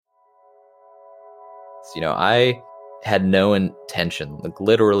I had no intention, like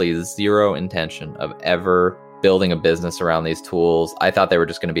literally zero intention of ever building a business around these tools. I thought they were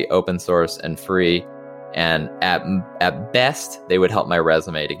just going to be open source and free. And at best, they would help my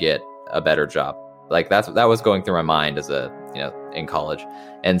resume to get a better job. Like that was going through my mind as in college.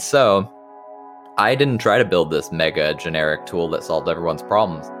 And so I didn't try to build this mega generic tool that solved everyone's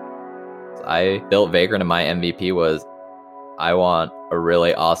problems. I built Vagrant, and my MVP was, I want a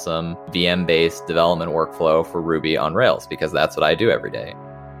really awesome VM-based development workflow for Ruby on Rails, because that's what I do every day.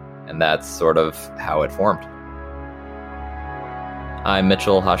 And that's sort of how it formed. I'm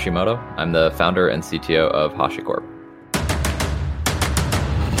Mitchell Hashimoto. I'm the founder and CTO of HashiCorp.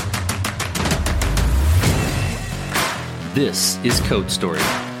 This is Code Story,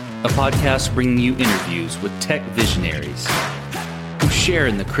 a podcast bringing you interviews with tech visionaries who share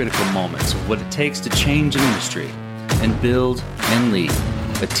in the critical moments of what it takes to change an industry and build and lead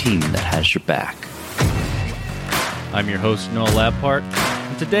a team that has your back. I'm your host, Noah Labhart,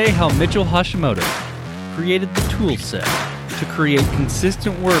 and today how Mitchell Hashimoto created the tool set to create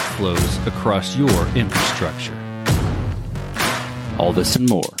consistent workflows across your infrastructure. All this and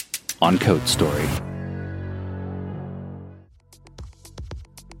more on Code Story.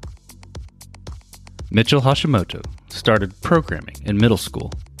 Mitchell Hashimoto started programming in middle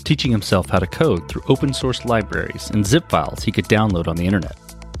school, teaching himself how to code through open source libraries and zip files he could download on the internet.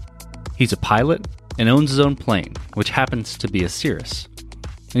 He's a pilot and owns his own plane, which happens to be a Cirrus.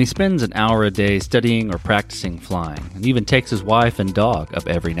 And he spends an hour a day studying or practicing flying, and even takes his wife and dog up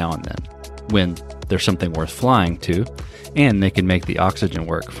every now and then, when there's something worth flying to, and they can make the oxygen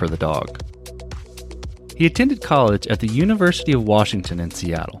work for the dog. He attended college at the University of Washington in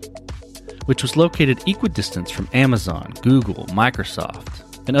Seattle, which was located equidistant from Amazon, Google,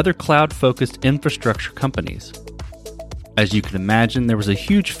 Microsoft, and other cloud-focused infrastructure companies. As you can imagine, there was a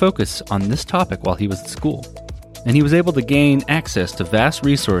huge focus on this topic while he was at school, and he was able to gain access to vast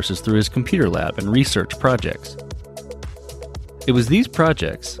resources through his computer lab and research projects. It was these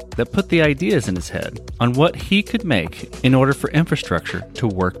projects that put the ideas in his head on what he could make in order for infrastructure to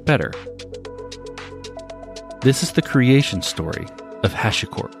work better. This is the creation story of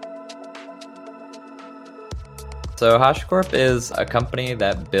HashiCorp. So HashiCorp is a company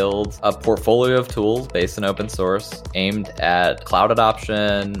that builds a portfolio of tools based on open source, aimed at cloud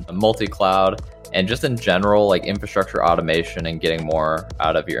adoption, multi-cloud, and just in general, like infrastructure automation and getting more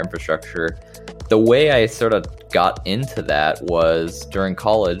out of your infrastructure. The way I sort of got into that was during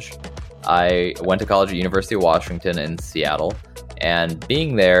college. I went to college at University of Washington in Seattle. And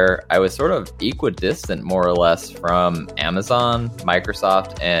being there, I was sort of equidistant, more or less, from Amazon,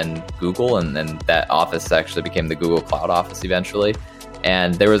 Microsoft, and Google. And then that office actually became the Google Cloud Office eventually.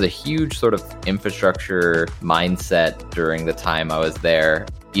 And there was a huge sort of infrastructure mindset during the time I was there.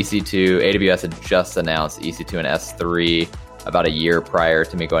 EC2, AWS had just announced EC2 and S3 about a year prior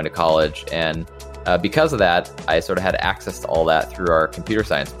to me going to college. And because of that, I sort of had access to all that through our computer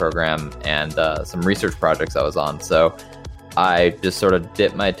science program and some research projects I was on. So I just sort of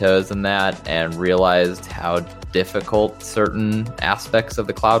dipped my toes in that and realized how difficult certain aspects of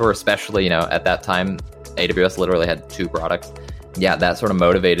the cloud were, especially, at that time, AWS literally had 2 products. Yeah, that sort of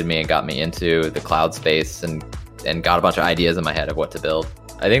motivated me and got me into the cloud space and got a bunch of ideas in my head of what to build.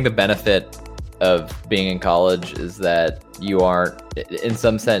 I think the benefit of being in college is that you aren't, in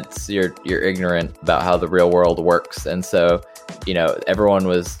some sense, you're ignorant about how the real world works. And so, everyone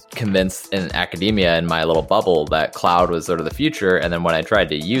was convinced in academia, in my little bubble, that cloud was sort of the future. And then when I tried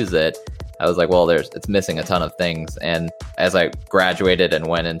to use it, I was like, well, it's missing a ton of things. And as I graduated and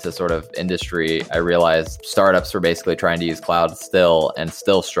went into sort of industry, I realized startups were basically trying to use cloud still and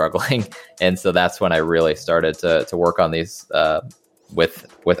still struggling. And so that's when I really started to work on these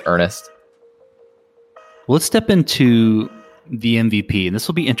with earnest. Well, let's step into the MVP, and this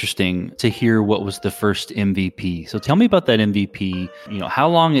will be interesting to hear what was the first MVP. So tell me about that MVP, how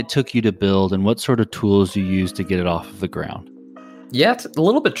long it took you to build and what sort of tools you used to get it off of the ground. Yeah, it's a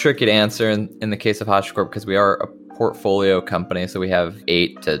little bit tricky to answer in the case of HashiCorp because we are a portfolio company. So we have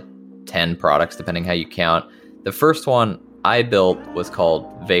 8 to 10 products, depending how you count. The first one I built was called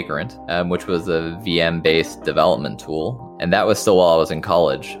Vagrant, which was a VM-based development tool. And that was still while I was in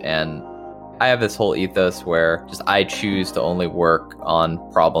college. And I have this whole ethos where I choose to only work on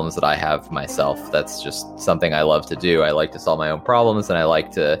problems that I have myself. That's just something I love to do. I like to solve my own problems and I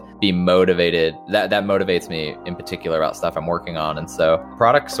like to be motivated. That motivates me in particular about stuff I'm working on. And so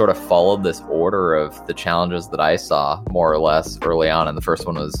products sort of followed this order of the challenges that I saw more or less early on. And the first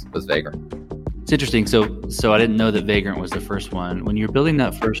one was Vagrant. It's interesting. So I didn't know that Vagrant was the first one. When you're building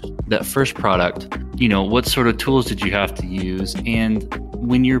that first product, what sort of tools did you have to use? And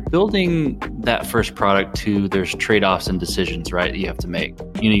when you're building that first product to there's trade-offs and decisions, right, that you have to make.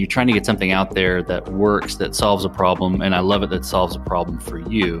 You're trying to get something out there that works, that solves a problem, and I love it that solves a problem for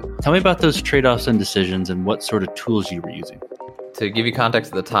you. Tell me about those trade-offs and decisions and what sort of tools you were using. To give you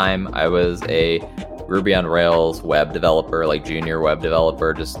context, at the time, I was a Ruby on Rails web developer, like junior web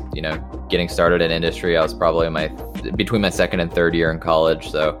developer, just, getting started in industry. I was probably between my second and third year in college,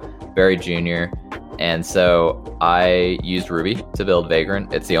 so very junior. And so I used Ruby to build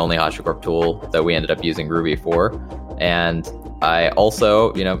Vagrant. It's the only HashiCorp tool that we ended up using Ruby for. And I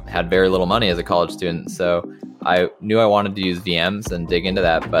also, had very little money as a college student. So I knew I wanted to use VMs and dig into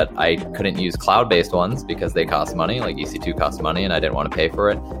that, but I couldn't use cloud-based ones because they cost money, like EC2 costs money, and I didn't want to pay for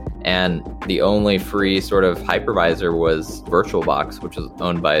it. And the only free sort of hypervisor was VirtualBox, which was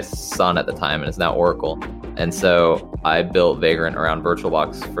owned by Sun at the time and is now Oracle. And so I built Vagrant around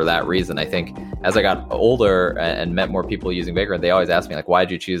VirtualBox for that reason. I think as I got older and met more people using Vagrant, they always ask me, like, why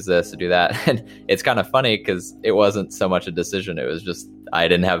did you choose this to do that? And it's kind of funny because it wasn't so much a decision. It was just I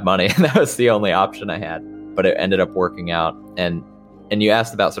didn't have money, and that was the only option I had. But it ended up working out. And you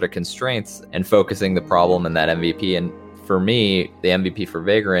asked about sort of constraints and focusing the problem in that MVP. And for me, the MVP for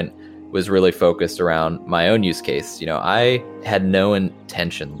Vagrant was really focused around my own use case. I had no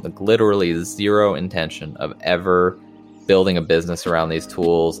intention, like literally zero intention of ever building a business around these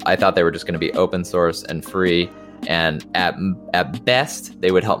tools. I thought they were just going to be open source and free. And at best,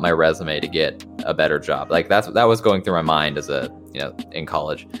 they would help my resume to get a better job. Like that was going through my mind as in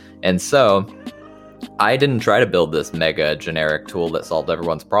college. And so I didn't try to build this mega generic tool that solved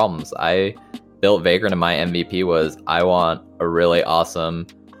everyone's problems. I built Vagrant, and my MVP was I want a really awesome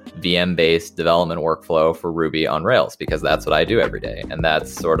VM-based development workflow for Ruby on Rails, because that's what I do every day. And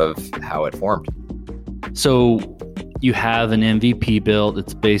that's sort of how it formed. So you have an MVP built,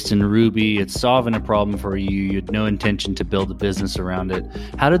 it's based in Ruby, it's solving a problem for you, you had no intention to build a business around it.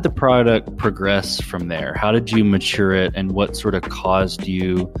 How did the product progress from there? How did you mature it, and what sort of caused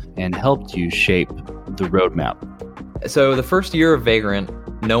you and helped you shape the roadmap? So the first year of Vagrant,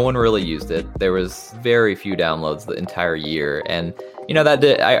 no one really used it. There was very few downloads the entire year. And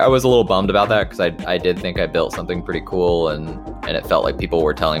I was a little bummed about that, because I did think I built something pretty cool, and it felt like people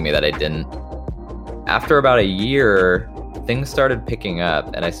were telling me that I didn't. After about a year, things started picking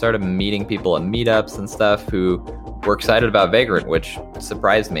up, and I started meeting people at meetups and stuff who were excited about Vagrant, which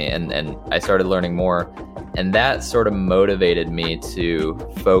surprised me, and I started learning more. And that sort of motivated me to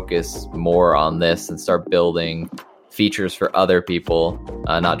focus more on this and start building features for other people,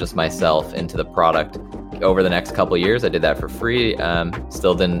 not just myself, into the product. Over the next couple of years, I did that for free.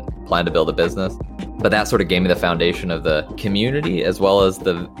 Still didn't plan to build a business, but that sort of gave me the foundation of the community, as well as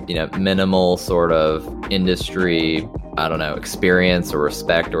the minimal sort of industry, experience or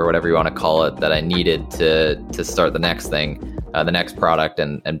respect or whatever you want to call it, that I needed to start the next thing, the next product,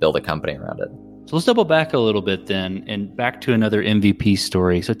 and build a company around it. So let's double back a little bit then, and back to another MVP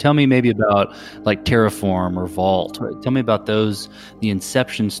story. So tell me maybe about like Terraform or Vault. Tell me about those, the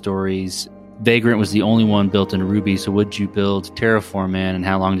inception stories. Vagrant was the only one built in Ruby. So would you build Terraform in, and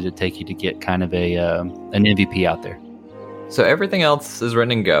how long did it take you to get kind of an MVP out there? So everything else is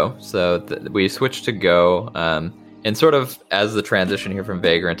written in Go. So we switched to Go. And sort of as the transition here from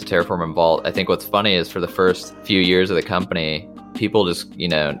Vagrant to Terraform and Vault, I think what's funny is for the first few years of the company, people just,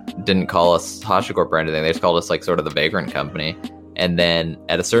 didn't call us HashiCorp or anything. They just called us like sort of the Vagrant company. And then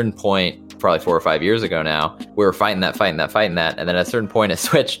at a certain point, probably 4 or 5 years ago now, we were fighting that. And then at a certain point it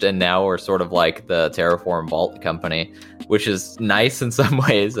switched, and now we're sort of like the Terraform Vault company, which is nice in some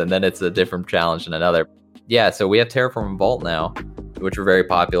ways. And then it's a different challenge in another. Yeah, so we have Terraform and Vault now, which are very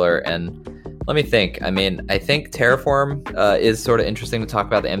popular. And let me think. I think Terraform is sort of interesting to talk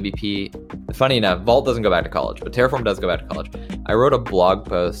about the MVP. Funny enough, Vault doesn't go back to college, but Terraform does go back to college. I wrote a blog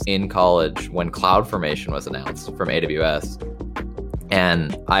post in college when CloudFormation was announced from AWS.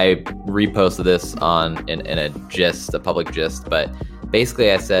 And I reposted this in a gist, a public gist. But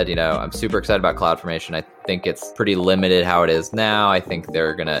basically I said, I'm super excited about CloudFormation. I think it's pretty limited how it is now. I think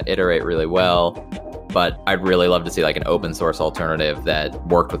they're going to iterate really well. But I'd really love to see like an open source alternative that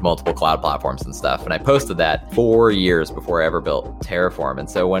worked with multiple cloud platforms and stuff. And I posted that 4 years before I ever built Terraform. And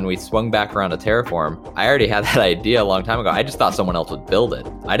so when we swung back around to Terraform, I already had that idea a long time ago. I just thought someone else would build it.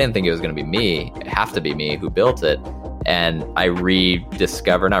 I didn't think it was going to be me. It have to be me who built it. And I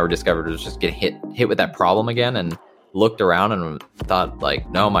not rediscovered, it was just get hit with that problem again, and looked around and thought like,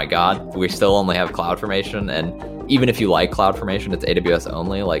 no, my God, we still only have CloudFormation. And even if you like CloudFormation, it's AWS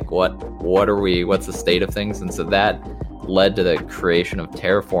only. Like what's the state of things? And so that led to the creation of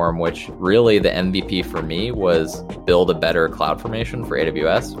Terraform, which really the MVP for me was build a better CloudFormation for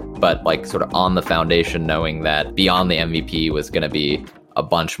AWS, but like sort of on the foundation, knowing that beyond the MVP was going to be a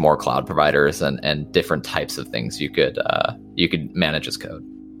bunch more cloud providers and different types of things you could manage as code.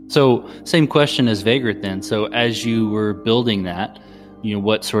 So same question as Vagrant then. So as you were building that,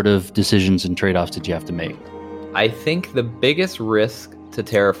 what sort of decisions and trade-offs did you have to make? I think the biggest risk to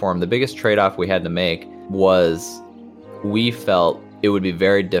Terraform, the biggest trade-off we had to make was we felt it would be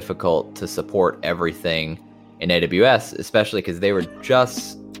very difficult to support everything in AWS, especially because they were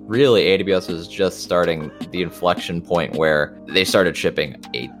AWS was just starting the inflection point where they started shipping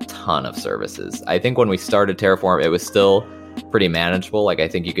a ton of services. I think when we started Terraform, it was still pretty manageable. Like I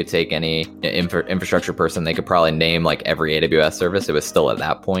think you could take any infrastructure person, they could probably name like every AWS service. It was still at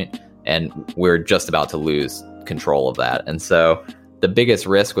that point, and we're just about to lose control of that. And so the biggest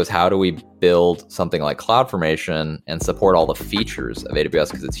risk was, how do we build something like CloudFormation and support all the features of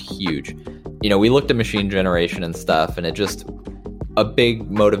AWS, because it's huge. We looked at machine generation and stuff, and a big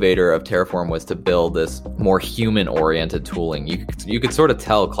motivator of Terraform was to build this more human-oriented tooling. You could sort of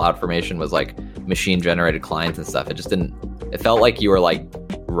tell CloudFormation was like machine-generated clients and stuff. It felt like you were like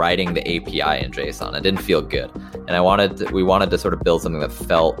writing the API in JSON. It didn't feel good. And we wanted to sort of build something that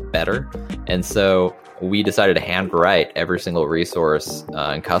felt better. And so we decided to handwrite every single resource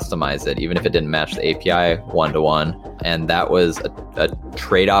and customize it, even if it didn't match the API one-to-one. And that was a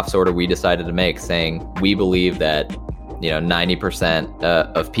trade-off sort of we decided to make, saying we believe that 90%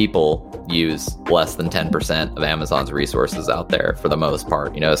 of people use less than 10% of Amazon's resources out there for the most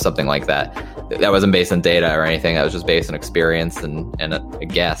part, something like that. That wasn't based on data or anything. That was just based on experience and a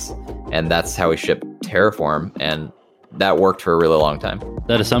guess. And that's how we shipped Terraform. And that worked for a really long time.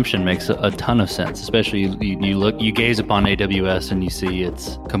 That assumption makes a ton of sense, especially you gaze upon AWS and you see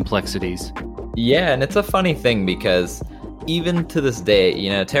its complexities. Yeah, and it's a funny thing because even to this day,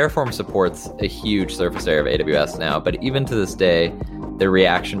 Terraform supports a huge surface area of AWS now, but even to this day, the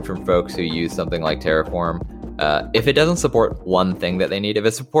reaction from folks who use something like Terraform, if it doesn't support one thing that they need, if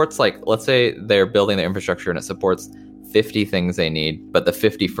it supports, like, let's say they're building the infrastructure and it supports 50 things they need, but the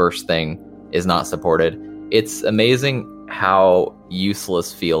 51st thing is not supported, it's amazing how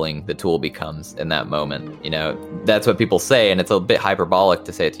useless feeling the tool becomes in that moment. That's what people say, and it's a bit hyperbolic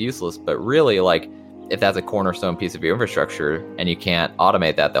to say it's useless, but really, like, if that's a cornerstone piece of your infrastructure and you can't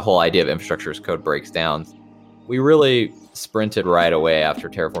automate that, the whole idea of infrastructure as code breaks down. We really sprinted right away after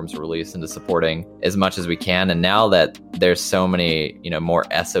Terraform's release into supporting as much as we can. And now that there's so many, more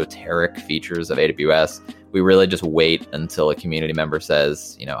esoteric features of AWS, we really just wait until a community member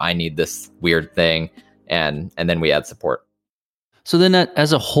says, I need this weird thing. And then we add support. So then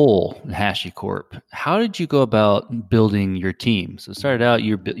as a whole, HashiCorp, how did you go about building your team? So it started out,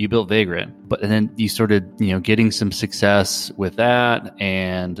 you built Vagrant, and then you started, getting some success with that,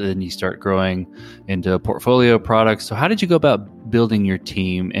 and then you start growing into a portfolio of products. So how did you go about building your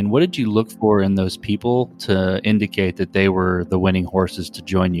team, and what did you look for in those people to indicate that they were the winning horses to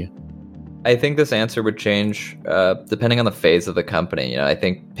join you? I think this answer would change depending on the phase of the company. I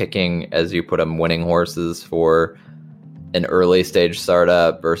think picking, as you put them, winning horses for an early stage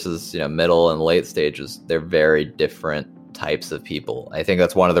startup versus middle and late stages, they're very different types of people. I think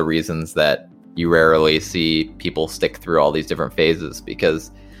that's one of the reasons that you rarely see people stick through all these different phases, because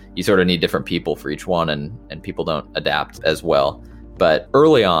you sort of need different people for each one, and people don't adapt as well. But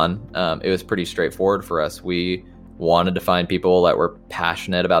early on, it was pretty straightforward for us. We wanted to find people that were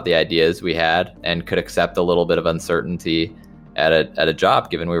passionate about the ideas we had and could accept a little bit of uncertainty at a job,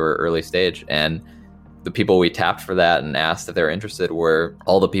 given we were early stage. And the people we tapped for that and asked if they were interested were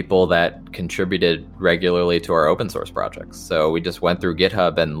all the people that contributed regularly to our open source projects. So we just went through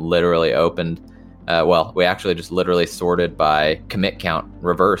GitHub and literally opened, we actually just literally sorted by commit count,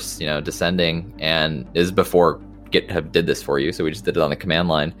 reverse, descending. And this is before GitHub did this for you. So we just did it on the command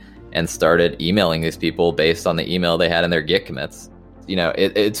line and started emailing these people based on the email they had in their Git commits.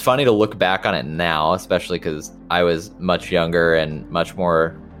 It's funny to look back on it now, especially because I was much younger and much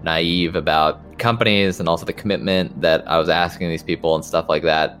more naive about companies and also the commitment that I was asking these people and stuff like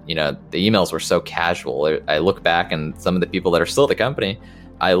that. The emails were so casual. I look back, and some of the people that are still at the company,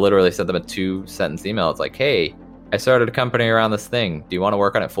 I literally sent them a 2-sentence email. It's like, hey, I started a company around this thing. Do you want to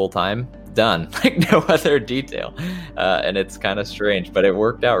work on it full time? Done. Like, no other detail. And it's kind of strange, but it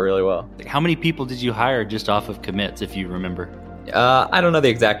worked out really well. How many people did you hire just off of commits, if you remember? I don't know the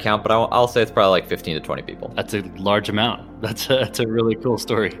exact count, but I'll say it's probably like 15 to 20 people. That's a large amount. That's a really cool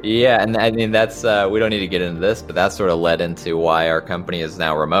story. Yeah, and I mean, that's we don't need to get into this, but that sort of led into why our company is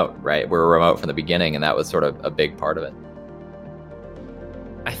now remote, right? We were remote from the beginning, and that was sort of a big part of it.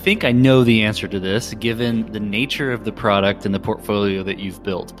 I think I know the answer to this, given the nature of the product and the portfolio that you've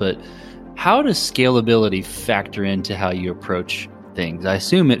built, but how does scalability factor into how you approach things. I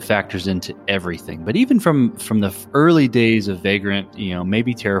assume it factors into everything. But even from the early days of Vagrant,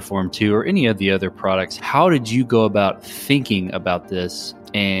 maybe Terraform 2 or any of the other products, how did you go about thinking about this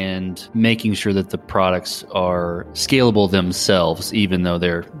and making sure that the products are scalable themselves, even though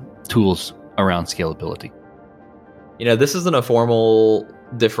they're tools around scalability? This isn't a formal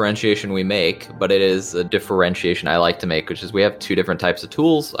differentiation we make, but it is a differentiation I like to make, which is we have two different types of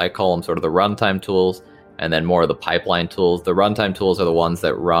tools. I call them sort of the runtime tools and then more of the pipeline tools. The runtime tools are the ones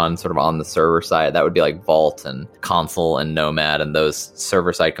that run sort of on the server side. That would be like Vault and Console and Nomad and those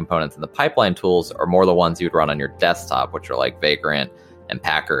server side components. And the pipeline tools are more the ones you'd run on your desktop, which are like Vagrant and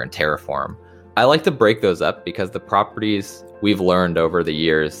Packer and Terraform. I like to break those up because the properties we've learned over the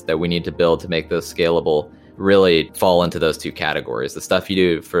years that we need to build to make those scalable really fall into those two categories. The stuff you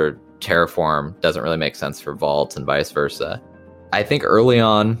do for Terraform doesn't really make sense for Vault and vice versa. I think early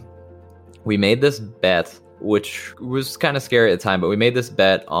on, we made this bet, which was kind of scary at the time, but we made this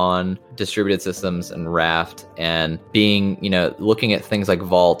bet on distributed systems and Raft and being, looking at things like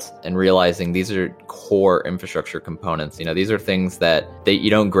Vault and realizing these are core infrastructure components. These are things that you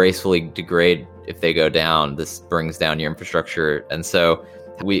don't gracefully degrade if they go down. This brings down your infrastructure. And so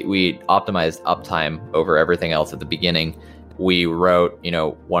we optimized uptime over everything else at the beginning. We wrote,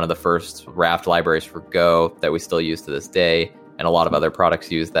 one of the first Raft libraries for Go that we still use to this day. And a lot of other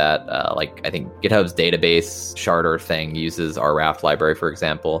products use that. Like I think GitHub's database charter thing uses our Raft library, for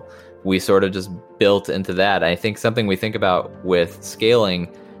example. We sort of just built into that. I think something we think about with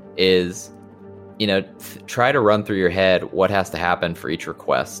scaling is, try to run through your head what has to happen for each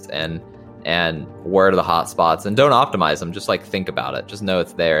request and where are the hot spots, and don't optimize them. Just like think about it. Just know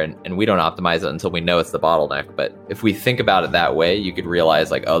it's there. And we don't optimize it until we know it's the bottleneck. But if we think about it that way, you could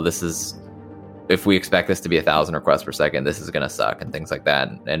realize like, oh, if we expect this to be 1,000 requests per second, this is going to suck and things like that.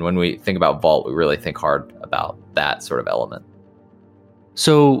 And when we think about Vault, we really think hard about that sort of element.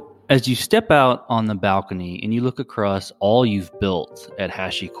 So as you step out on the balcony and you look across all you've built at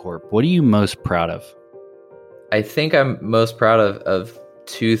HashiCorp, what are you most proud of? I think I'm most proud of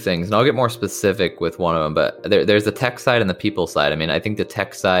two things, and I'll get more specific with one of them, but there's the tech side and the people side. I mean, I think the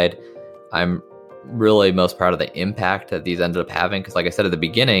tech side, I'm really most proud of the impact that these ended up having, because like I said at the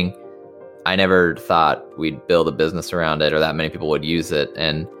beginning, I never thought we'd build a business around it or that many people would use it.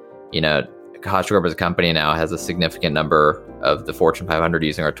 And, HashiCorp as a company now has a significant number of the Fortune 500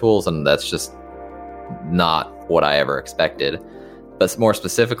 using our tools, and that's just not what I ever expected. But more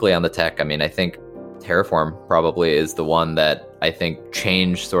specifically on the tech, I mean, I think Terraform probably is the one that I think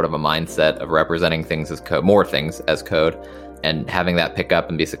changed sort of a mindset of representing things as code, more things as code, and having that pick up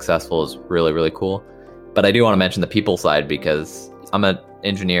and be successful is really, really cool. But I do want to mention the people side because I'm an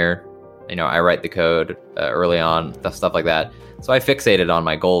engineer. I write the code early on, stuff like that. So I fixated on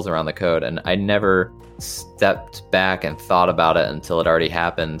my goals around the code, and I never stepped back and thought about it until it already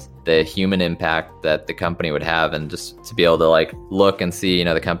happened, the human impact that the company would have, and just to be able to like look and see,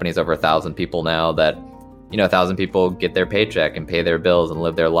 the company's over 1,000 people now that, 1,000 people get their paycheck and pay their bills and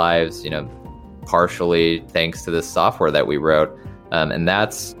live their lives, partially thanks to this software that we wrote. And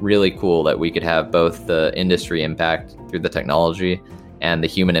that's really cool that we could have both the industry impact through the technology and the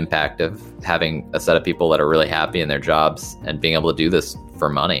human impact of having a set of people that are really happy in their jobs and being able to do this for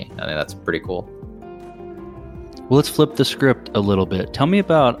money. I mean, that's pretty cool. Well, let's flip the script a little bit. Tell me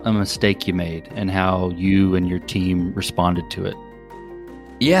about a mistake you made and how you and your team responded to it.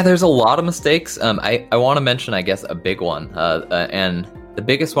 Yeah, there's a lot of mistakes. I want to mention, I guess, a big one. And the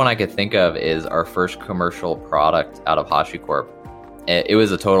biggest one I could think of is our first commercial product out of HashiCorp. It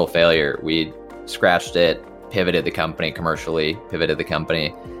was a total failure. We scratched it, pivoted the company commercially, pivoted the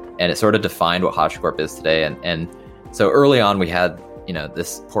company, and it sort of defined what HashiCorp is today. And so early on, we had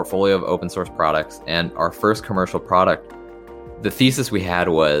this portfolio of open source products, and our first commercial product, the thesis we had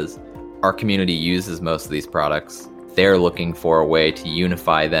was our community uses most of these products. They're looking for a way to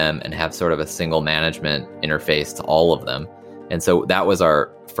unify them and have sort of a single management interface to all of them. And so that was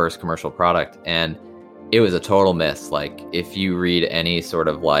our first commercial product. And it was a total miss. Like if you read any sort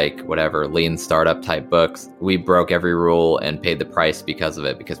of like whatever lean startup type books, we broke every rule and paid the price because of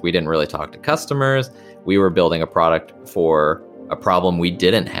it, because we didn't really talk to customers. We were building a product for a problem we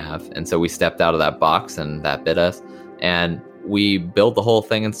didn't have. And so we stepped out of that box, and that bit us. And we built the whole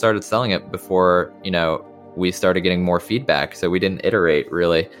thing and started selling it before, we started getting more feedback. So we didn't iterate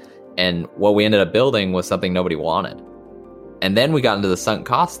really. And what we ended up building was something nobody wanted. And then we got into the sunk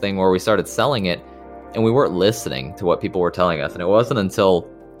cost thing where we started selling it, and we weren't listening to what people were telling us. And it wasn't until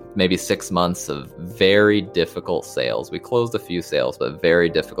maybe 6 months of very difficult sales, we closed a few sales, but very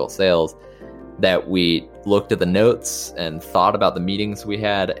difficult sales, that we looked at the notes and thought about the meetings we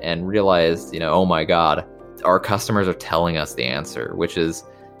had and realized, oh my God, our customers are telling us the answer, which is,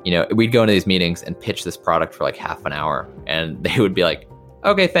 we'd go into these meetings and pitch this product for like half an hour, and they would be like,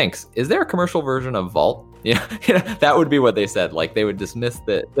 okay, thanks. Is there a commercial version of Vault? That would be what they said. Like, they would dismiss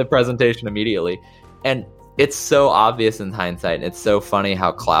the presentation immediately. And it's so obvious in hindsight, and it's so funny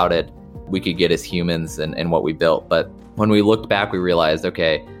how clouded we could get as humans and what we built. But when we looked back, we realized,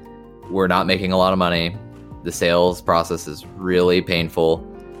 okay, we're not making a lot of money. The sales process is really painful.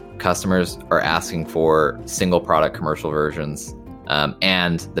 Customers are asking for single product commercial versions.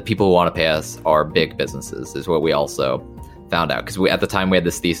 And the people who want to pay us are big businesses, is what we also found out. Because at the time we had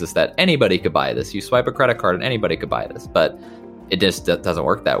this thesis that anybody could buy this. You swipe a credit card and anybody could buy this. But it just doesn't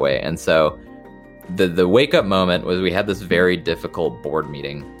work that way. And so the wake up moment was we had this very difficult board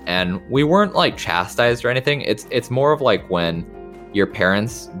meeting. And we weren't like chastised or anything. It's more of like when your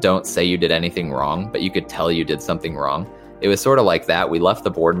parents don't say you did anything wrong, but you could tell you did something wrong. It was sort of like that. We left the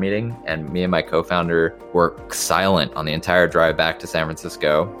board meeting, and me and my co-founder were silent on the entire drive back to San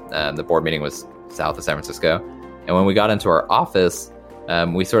Francisco. The board meeting was south of San Francisco. And when we got into our office,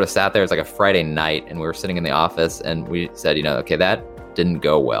 we sort of sat there. It's like a Friday night, and we were sitting in the office, and we said, okay, that didn't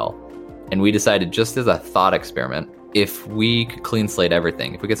go well. And we decided, just as a thought experiment, if we could clean slate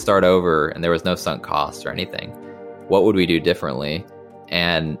everything, if we could start over and there was no sunk costs or anything, what would we do differently?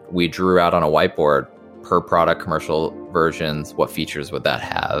 And we drew out on a whiteboard per product commercial versions, what features would that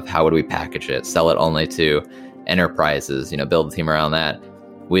have? How would we package it? Sell it only to enterprises, build a team around that.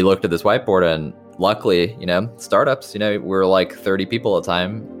 We looked at this whiteboard, and luckily, startups, we're like 30 people at the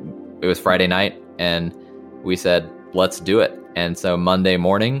time. It was Friday night, and we said, let's do it. And so Monday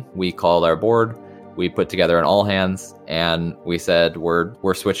morning, we called our board. We put together an all hands, and we said,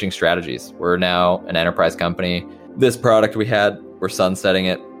 we're switching strategies. We're now an enterprise company. This product we had, we're sunsetting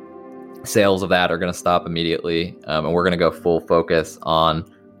it. Sales of that are going to stop immediately, and we're going to go full focus on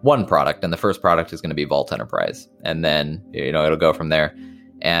one product. And the first product is going to be Vault Enterprise, and then it'll go from there.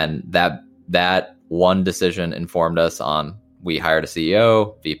 And that one decision informed us on. We hired a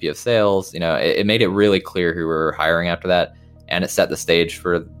CEO, VP of Sales. It made it really clear who we were hiring after that, and it set the stage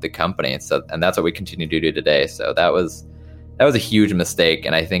for the company. And that's what we continue to do today. So that was a huge mistake,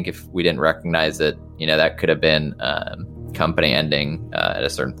 and I think if we didn't recognize it, that could have been company ending at a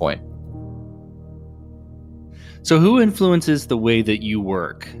certain point. So who influences the way that you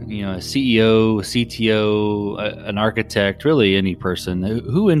work? A CEO, a CTO, an architect, really any person.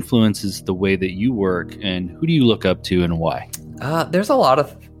 Who influences the way that you work, and who do you look up to and why? There's a lot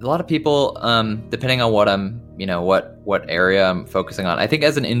of people, depending on what I'm, what area I'm focusing on. I think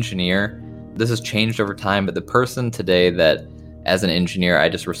as an engineer, this has changed over time, but the person today that as an engineer, I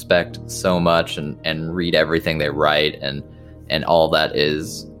just respect so much and read everything they write and all that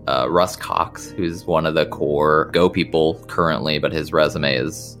is Russ Cox, who's one of the core Go people currently, but his resume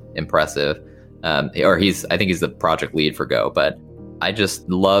is impressive. I think he's the project lead for Go, but I just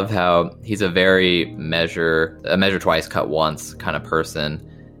love how he's a very measure twice, cut once kind of person.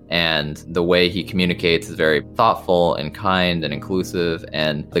 And the way he communicates is very thoughtful and kind and inclusive.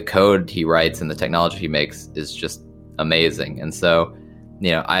 And the code he writes and the technology he makes is just amazing. And so,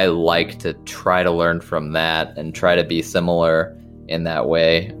 I like to try to learn from that and try to be similar in that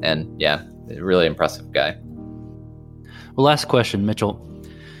way. And yeah, really impressive guy. Well, last question, Mitchell.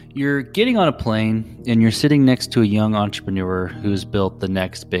 You're getting on a plane and you're sitting next to a young entrepreneur who's built the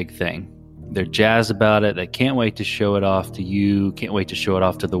next big thing. They're jazzed about it. They can't wait to show it off to you, can't wait to show it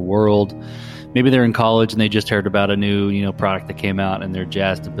off to the world. Maybe they're in college and they just heard about a new, product that came out and they're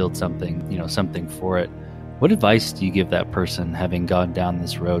jazzed to build something, something for it. What advice do you give that person having gone down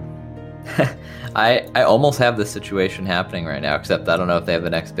this road? I almost have this situation happening right now, except I don't know if they have the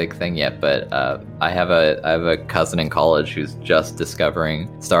next big thing yet, but I have a cousin in college who's just discovering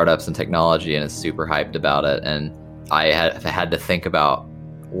startups and technology and is super hyped about it. And I had to think about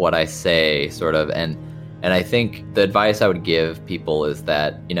what I say sort of. And I think the advice I would give people is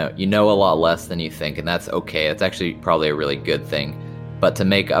that, you know a lot less than you think, and that's okay. It's actually probably a really good thing. But to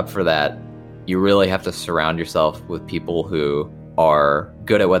make up for that, you really have to surround yourself with people who are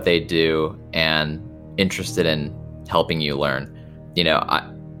good at what they do and interested in helping you learn.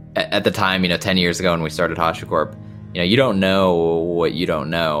 At the time, 10 years ago when we started HashiCorp, you don't know what you don't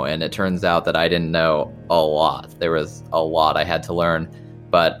know. And it turns out that I didn't know a lot. There was a lot I had to learn,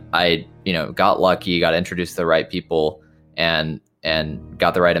 but I, got lucky, got introduced to the right people and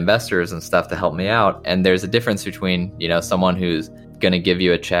got the right investors and stuff to help me out. And there's a difference between, someone who's going to give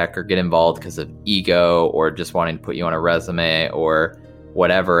you a check or get involved because of ego or just wanting to put you on a resume or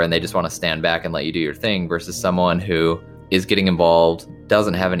whatever, and they just want to stand back and let you do your thing, versus someone who is getting involved,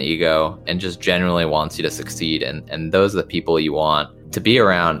 doesn't have an ego, and just genuinely wants you to succeed. And those are the people you want to be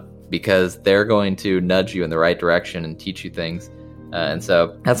around because they're going to nudge you in the right direction and teach you things. And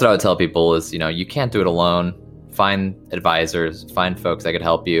so that's what I would tell people is, you can't do it alone. Find advisors, find folks that could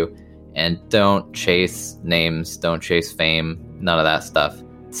help you, and don't chase names, don't chase fame, none of that stuff.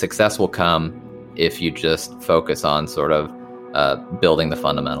 Success will come if you just focus on sort of building the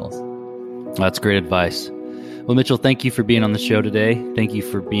fundamentals. That's great advice. Well, Mitchell, thank you for being on the show today. Thank you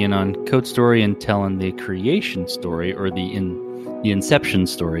for being on Code Story and telling the creation story, or the inception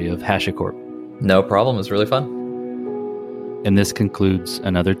story of HashiCorp. No problem. It was really fun. And this concludes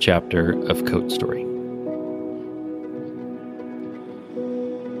another chapter of Code Story.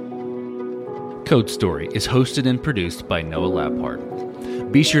 Code Story is hosted and produced by Noah Labhart.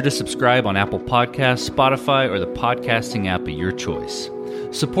 Be sure to subscribe on Apple Podcasts, Spotify, or the podcasting app of your choice.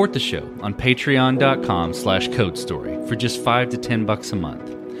 Support the show on patreon.com/codestory for just $5 to $10 a month.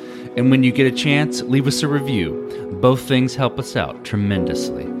 And when you get a chance, leave us a review. Both things help us out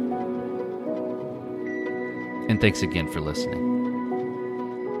tremendously. And thanks again for listening.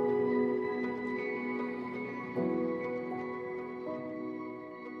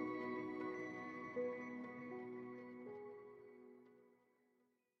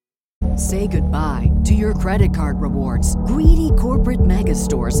 Say goodbye to your credit card rewards. Greedy corporate mega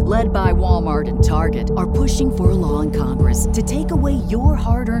stores, led by Walmart and Target, are pushing for a law in Congress to take away your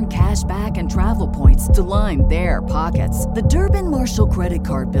hard-earned cash back and travel points to line their pockets. The Durbin-Marshall credit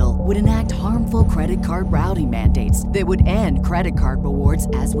card bill would enact harmful credit card routing mandates that would end credit card rewards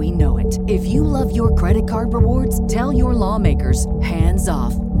as we know it. If you love your credit card rewards, tell your lawmakers, hands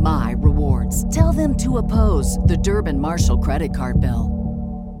off my rewards. Tell them to oppose the Durbin-Marshall credit card bill.